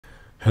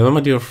Hello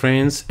my dear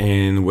friends,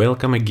 and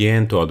welcome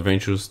again to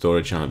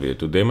AdventureStory Channel video.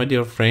 Today my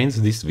dear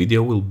friends, this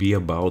video will be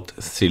about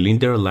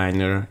cylinder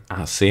liner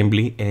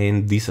assembly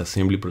and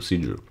disassembly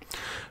procedure.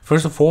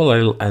 First of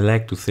all, I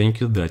like to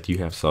thank you that you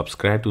have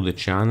subscribed to the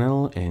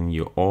channel and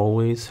you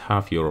always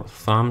have your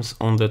thumbs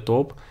on the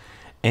top.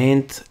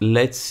 And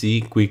let's see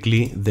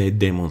quickly the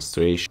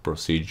demonstration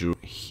procedure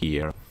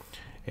here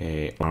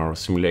on our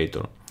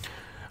simulator.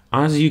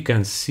 As you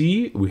can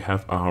see, we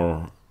have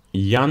our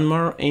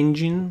Yanmar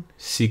engine,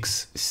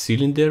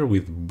 6-cylinder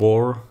with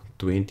bore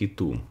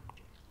 22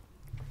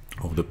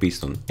 of the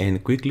piston,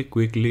 and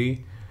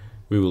quickly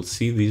we will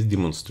see this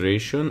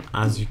demonstration.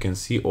 As you can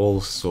see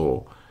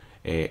also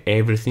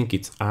everything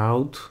is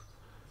out,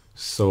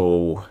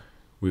 so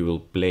we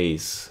will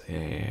place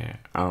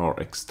our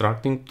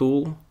extracting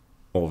tool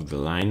of the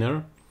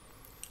liner.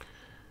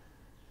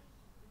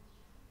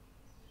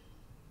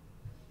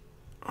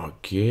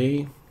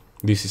 Okay,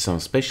 this is some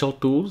special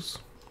tools.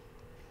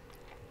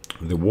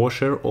 The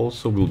washer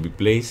also will be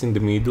placed in the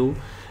middle,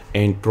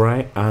 and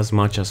try as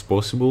much as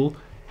possible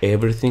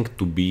everything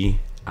to be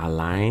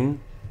aligned.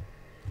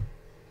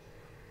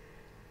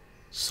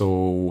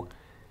 So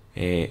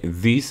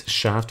this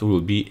shaft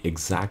will be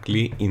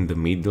exactly in the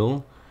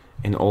middle,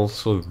 and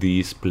also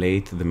this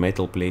plate, the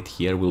metal plate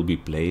here, will be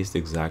placed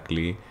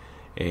exactly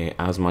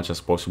as much as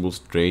possible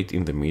straight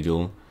in the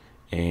middle,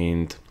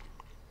 and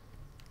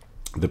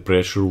the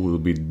pressure will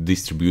be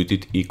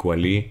distributed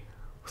equally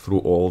through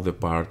all the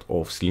part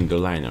of cylinder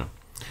liner.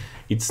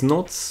 It's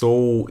not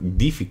so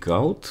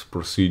difficult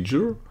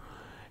procedure.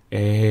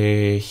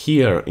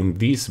 Here in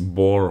this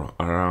bore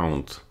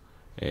around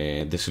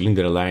the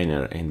cylinder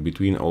liner and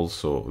between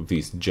also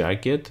this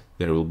jacket,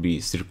 there will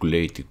be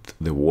circulated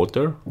the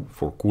water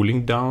for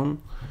cooling down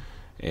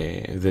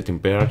the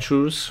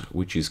temperatures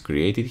which is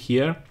created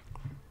here.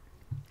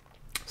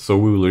 So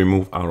we will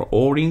remove our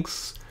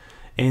O-rings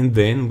and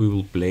then we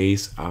will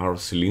place our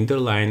cylinder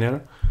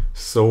liner,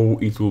 so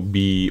it will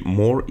be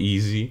more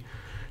easy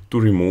to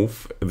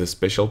remove the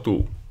special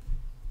tool.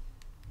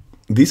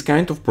 This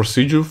kind of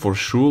procedure for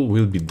sure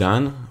will be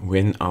done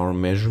when our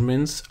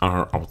measurements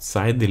are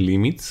outside the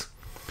limits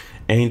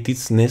and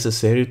it's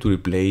necessary to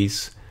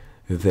replace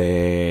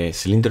the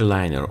cylinder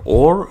liner,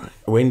 or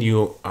when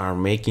you are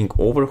making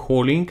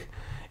overhauling,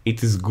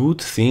 it is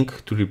good thing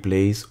to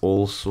replace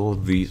also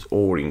these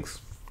O-rings.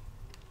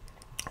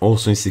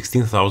 Also in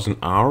 16,000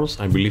 hours,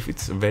 I believe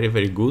it's a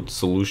very good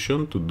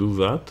solution to do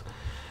that.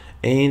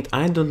 And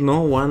I don't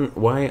know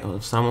why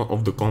some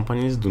of the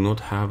companies do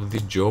not have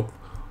this job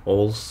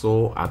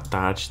also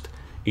attached.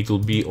 It will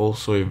be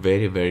also a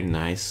very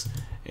nice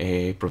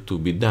to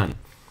be done,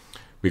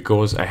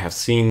 because I have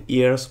seen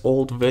years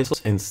old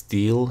vessels and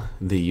still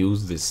they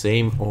use the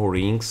same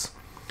O-rings,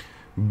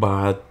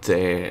 but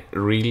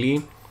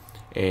really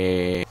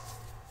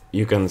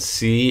you can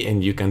see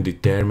and you can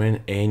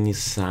determine any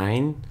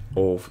sign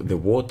of the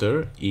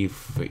water.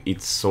 If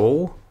it's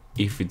so,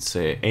 if it's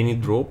any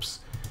drops,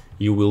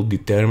 you will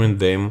determine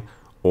them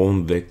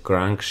on the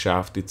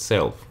crankshaft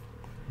itself.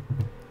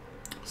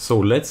 So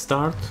let's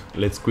start.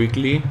 Let's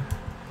quickly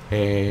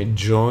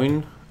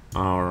join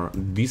our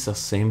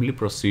disassembly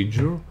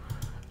procedure.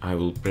 I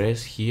will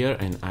press here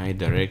and I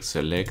direct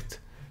select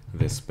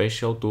the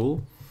special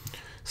tool.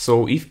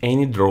 So if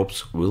any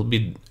drops will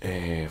be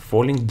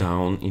falling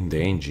down in the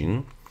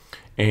engine,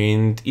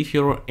 and if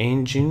your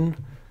engine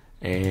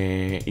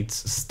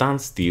it's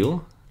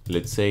standstill,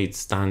 let's say it's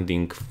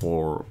standing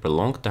for a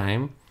long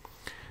time,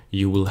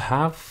 you will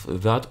have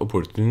that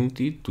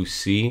opportunity to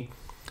see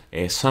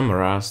some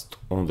rust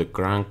on the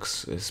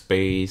crank's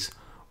space,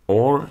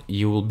 or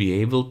you will be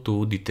able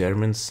to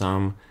determine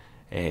some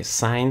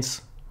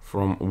signs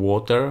from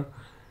water,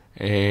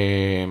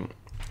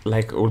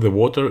 like or the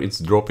water it's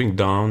dropping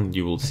down.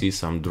 You will see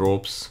some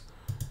drops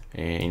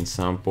in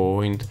some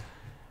point.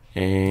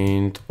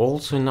 And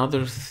also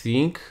another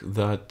thing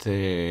that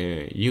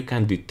you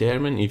can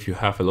determine if you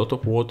have a lot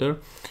of water,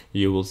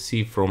 you will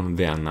see from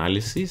the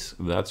analysis.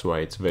 That's why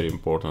it's very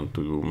important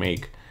to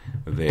make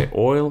the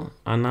oil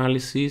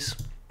analysis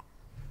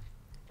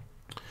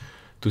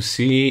to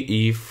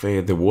see if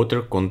the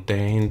water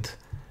content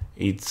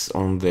it's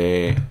on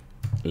the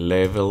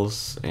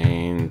levels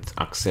and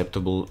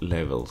acceptable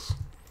levels.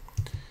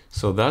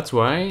 So that's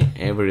why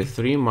every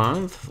 3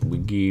 months we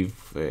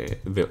give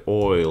the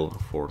oil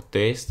for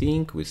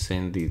testing. We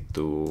send it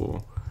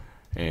to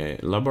a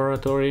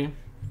laboratory,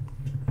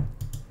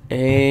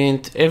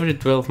 and every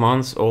 12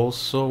 months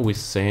also we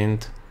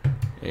send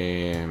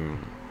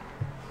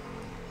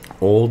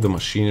all the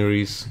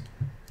machineries,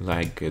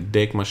 like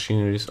deck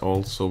machineries.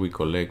 Also we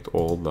collect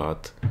all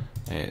that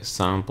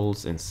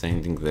samples and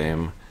sending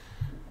them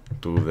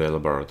to the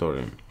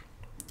laboratory.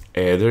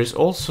 There is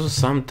also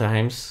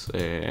sometimes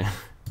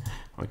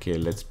okay,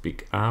 let's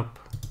pick up.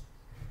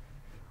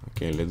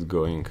 Okay, let's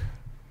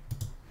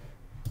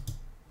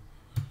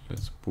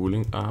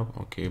pulling up.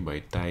 Okay,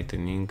 by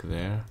tightening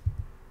there.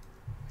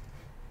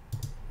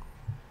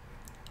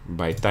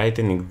 By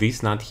tightening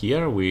this nut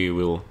here, we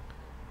will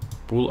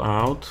pull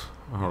out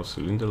our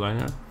cylinder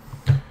liner.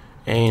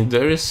 And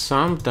there is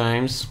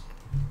sometimes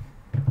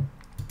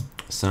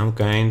some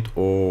kind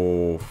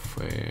of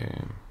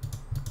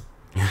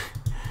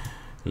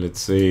let's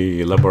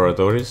say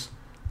laboratories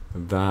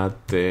that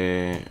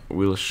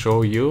will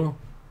show you,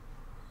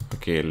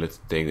 okay, let's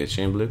take the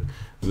chain block,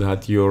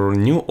 that your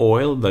new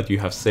oil that you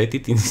have set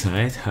it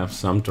inside have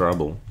some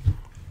trouble.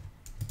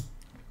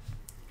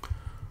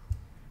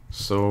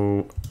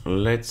 So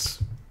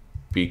let's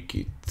pick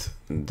it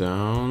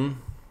down.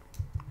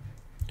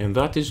 And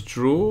that is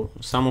true.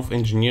 Some of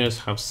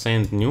engineers have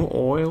sent new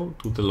oil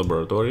to the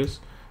laboratories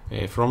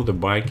from the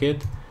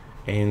bucket,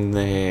 and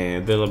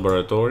the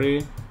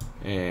laboratory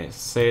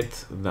said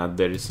that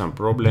there is some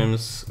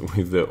problems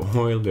with the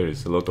oil. There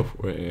is a lot of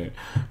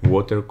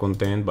water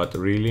content, but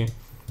really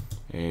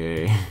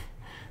the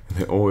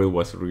oil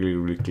was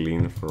really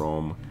clean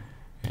from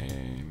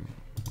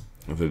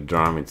the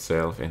drum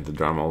itself, and the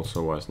drum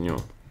also was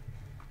new.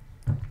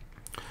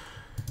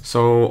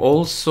 So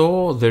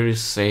also there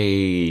is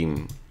a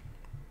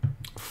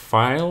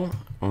file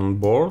on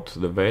board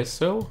the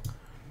vessel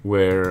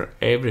where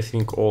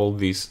everything, all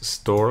this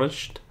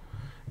storage,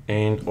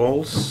 and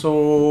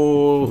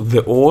also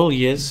the oil,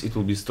 yes, it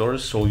will be stored,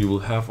 so you will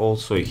have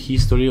also a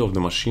history of the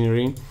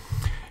machinery,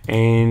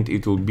 and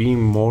it will be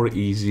more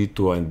easy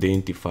to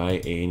identify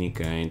any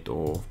kind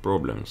of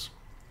problems.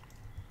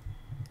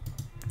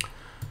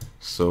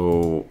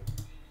 So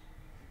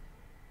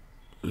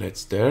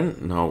let's turn.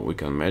 Now we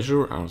can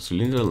measure our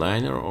cylinder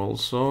liner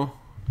also.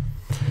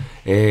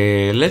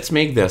 Let's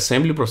make the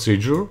assembly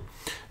procedure.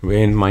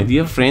 And my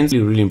dear friends, a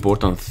really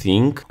important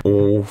thing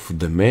of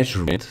the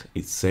measurement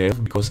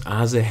itself, because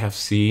as I have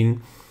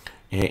seen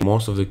in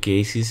most of the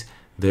cases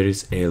there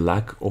is a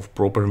lack of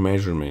proper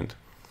measurement,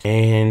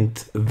 and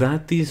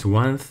that is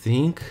one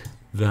thing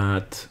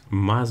that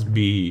must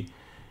be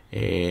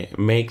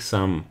make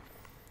some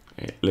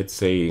let's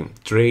say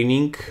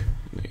training,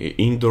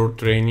 indoor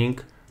training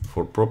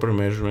for proper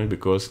measurement,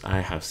 because I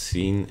have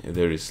seen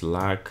there is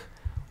lack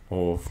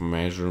of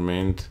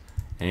measurement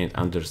and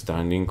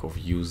understanding of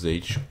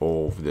usage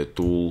of the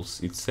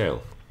tools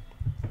itself.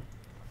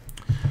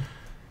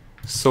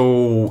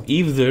 So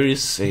if there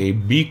is a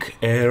big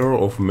error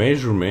of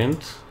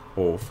measurement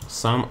of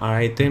some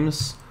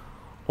items,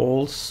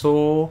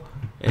 also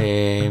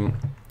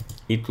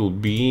it will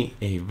be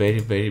a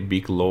very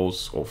big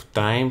loss of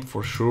time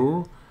for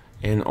sure,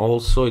 and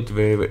also it's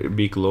very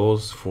big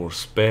loss for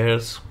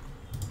spares.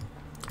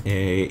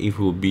 It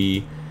will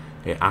be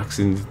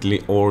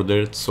accidentally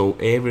ordered, so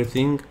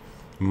everything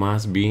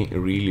must be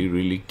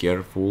really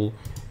careful,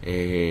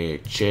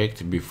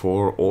 checked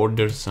before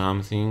order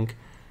something,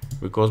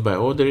 because by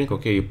ordering,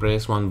 okay, you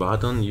press one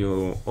button,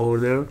 you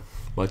order,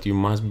 but you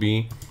must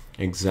be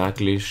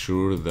exactly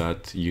sure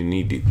that you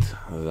need it,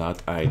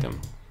 that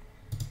item.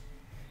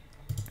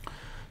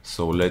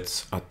 So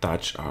let's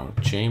attach our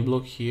chain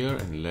block here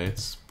and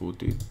let's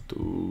put it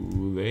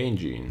to the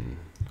engine,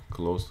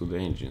 close to the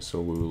engine.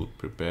 So we will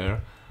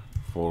prepare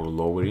for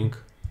lowering.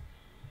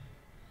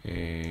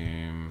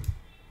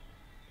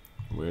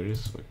 Where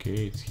is,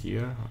 okay, it's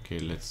here. Okay,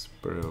 let's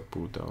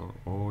put our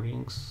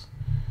O-rings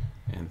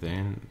and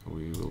then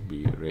we will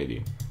be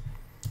ready.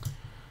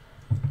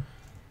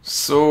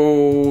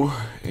 So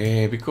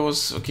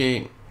because,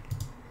 okay,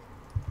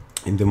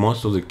 in the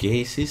most of the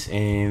cases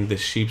and the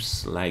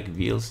ships like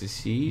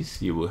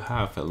VLCCs, you will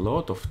have a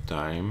lot of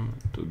time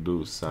to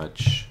do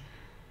such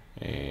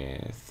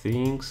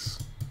things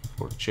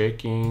for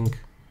checking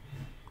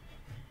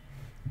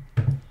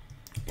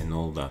and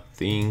all that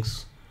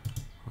things.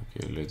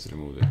 Okay, let's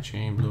remove the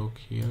chain block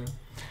here.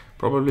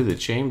 Probably the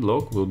chain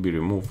block will be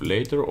removed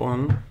later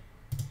on.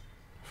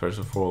 First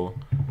of all,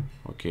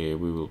 okay,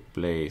 we will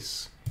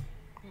place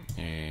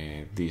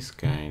this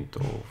kind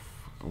of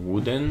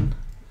wooden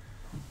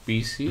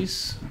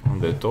pieces on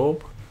the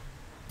top.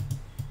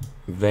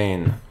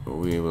 Then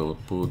we will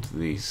put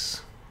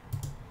this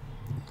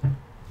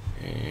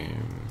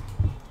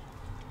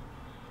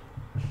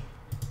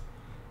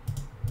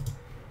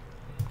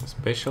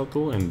special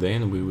tool, and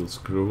then we will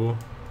screw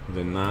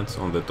the nuts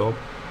on the top,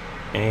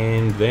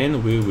 and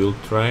then we will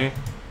try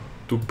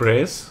to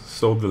press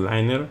so the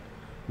liner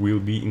will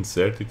be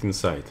inserted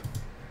inside.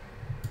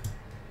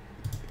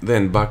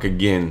 Then back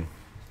again,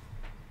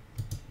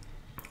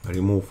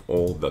 remove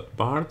all that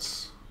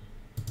parts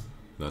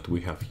that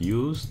we have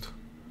used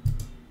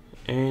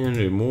and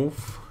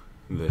remove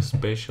the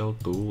special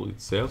tool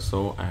itself.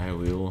 So I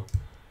will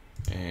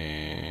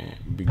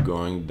be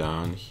going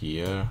down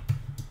here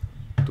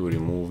to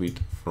remove it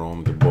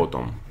from the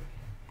bottom.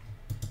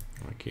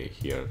 Okay,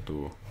 here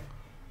to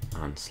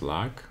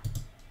unslack.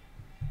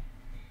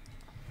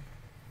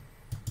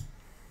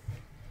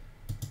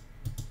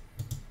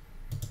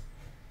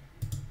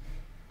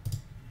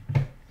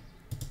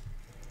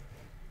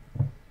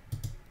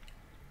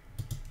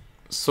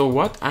 So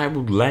what I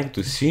would like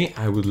to see,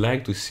 I would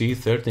like to see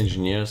third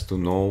engineers to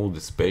know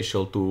the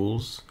special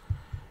tools,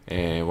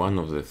 one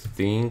of the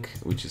thing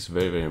which is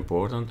very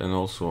important, and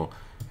also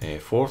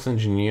fourth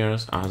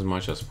engineers as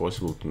much as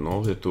possible to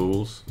know the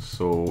tools.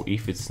 So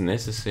if it's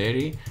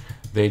necessary,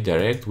 they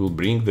direct will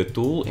bring the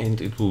tool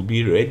and it will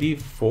be ready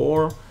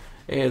for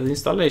the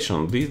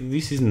installation.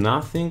 This is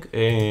nothing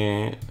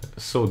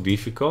so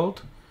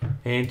difficult,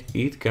 and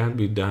it can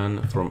be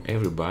done from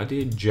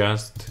everybody.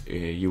 Just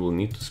you will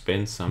need to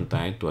spend some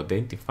time to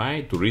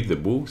identify, to read the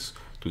books,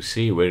 to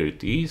see where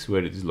it is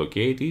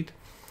located.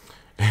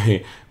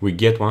 We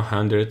get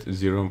 100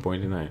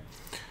 0.9.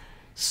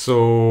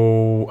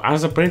 So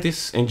as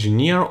apprentice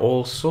engineer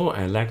also,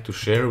 I like to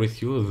share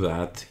with you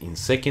that in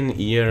second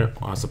year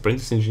as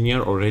apprentice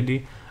engineer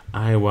already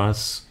I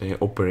was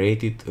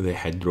operated the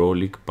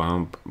hydraulic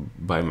pump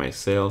by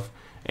myself.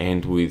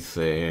 And with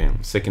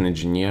second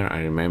engineer,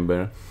 I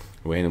remember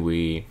when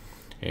we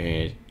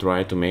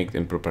tried to make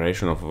the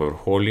preparation of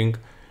overhauling,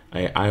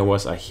 I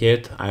was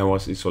ahead, I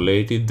was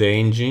isolated the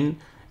engine,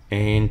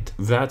 and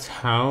that's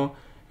how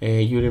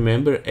you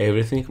remember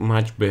everything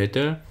much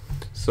better.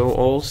 So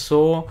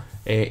also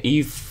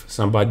if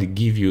somebody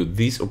give you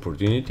this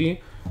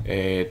opportunity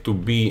to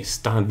be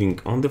standing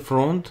on the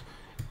front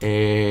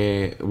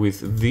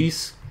with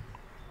this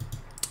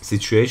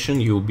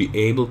situation, you'll be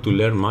able to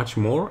learn much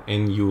more,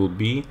 and you will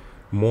be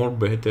more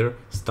better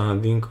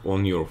standing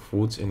on your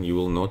foot, and you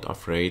will not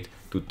afraid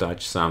to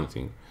touch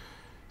something.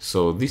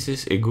 So this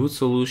is a good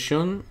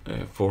solution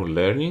for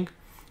learning.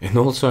 And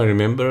also I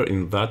remember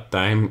in that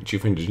time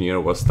chief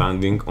engineer was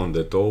standing on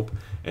the top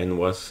and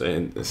was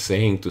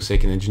saying to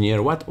second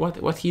engineer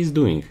what he's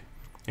doing,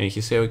 and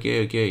he said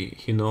okay,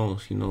 he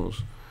knows.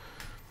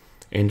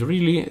 And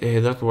really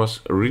that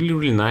was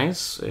really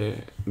nice.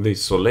 The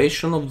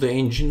installation of the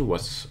engine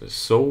was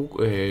so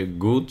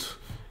good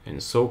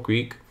and so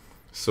quick.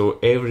 So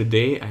every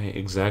day I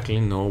exactly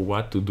know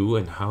what to do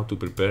and how to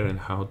prepare and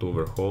how to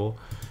overhaul.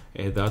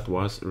 That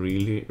was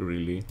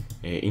really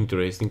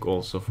interesting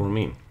also for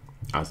me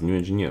as new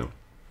engineer.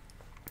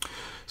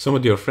 So my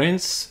dear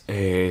friends,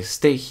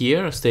 stay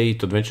here, stay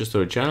to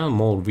AdventureStory Channel.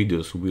 More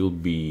videos will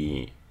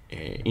be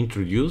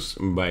introduced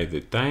by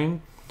the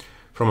time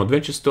from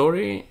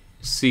AdventureStory.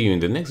 See you in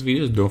the next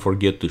videos. Don't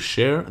forget to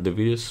share the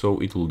videos so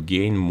it will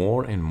gain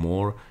more and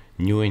more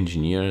new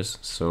engineers.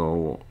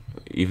 So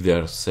if they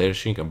are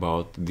searching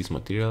about this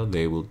material,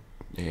 they will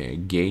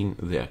gain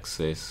the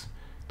access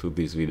to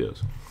these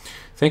videos.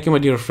 Thank you, my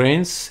dear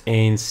friends,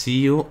 and see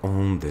you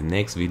on the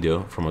next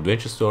video from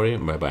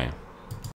AdventureStory. Bye bye.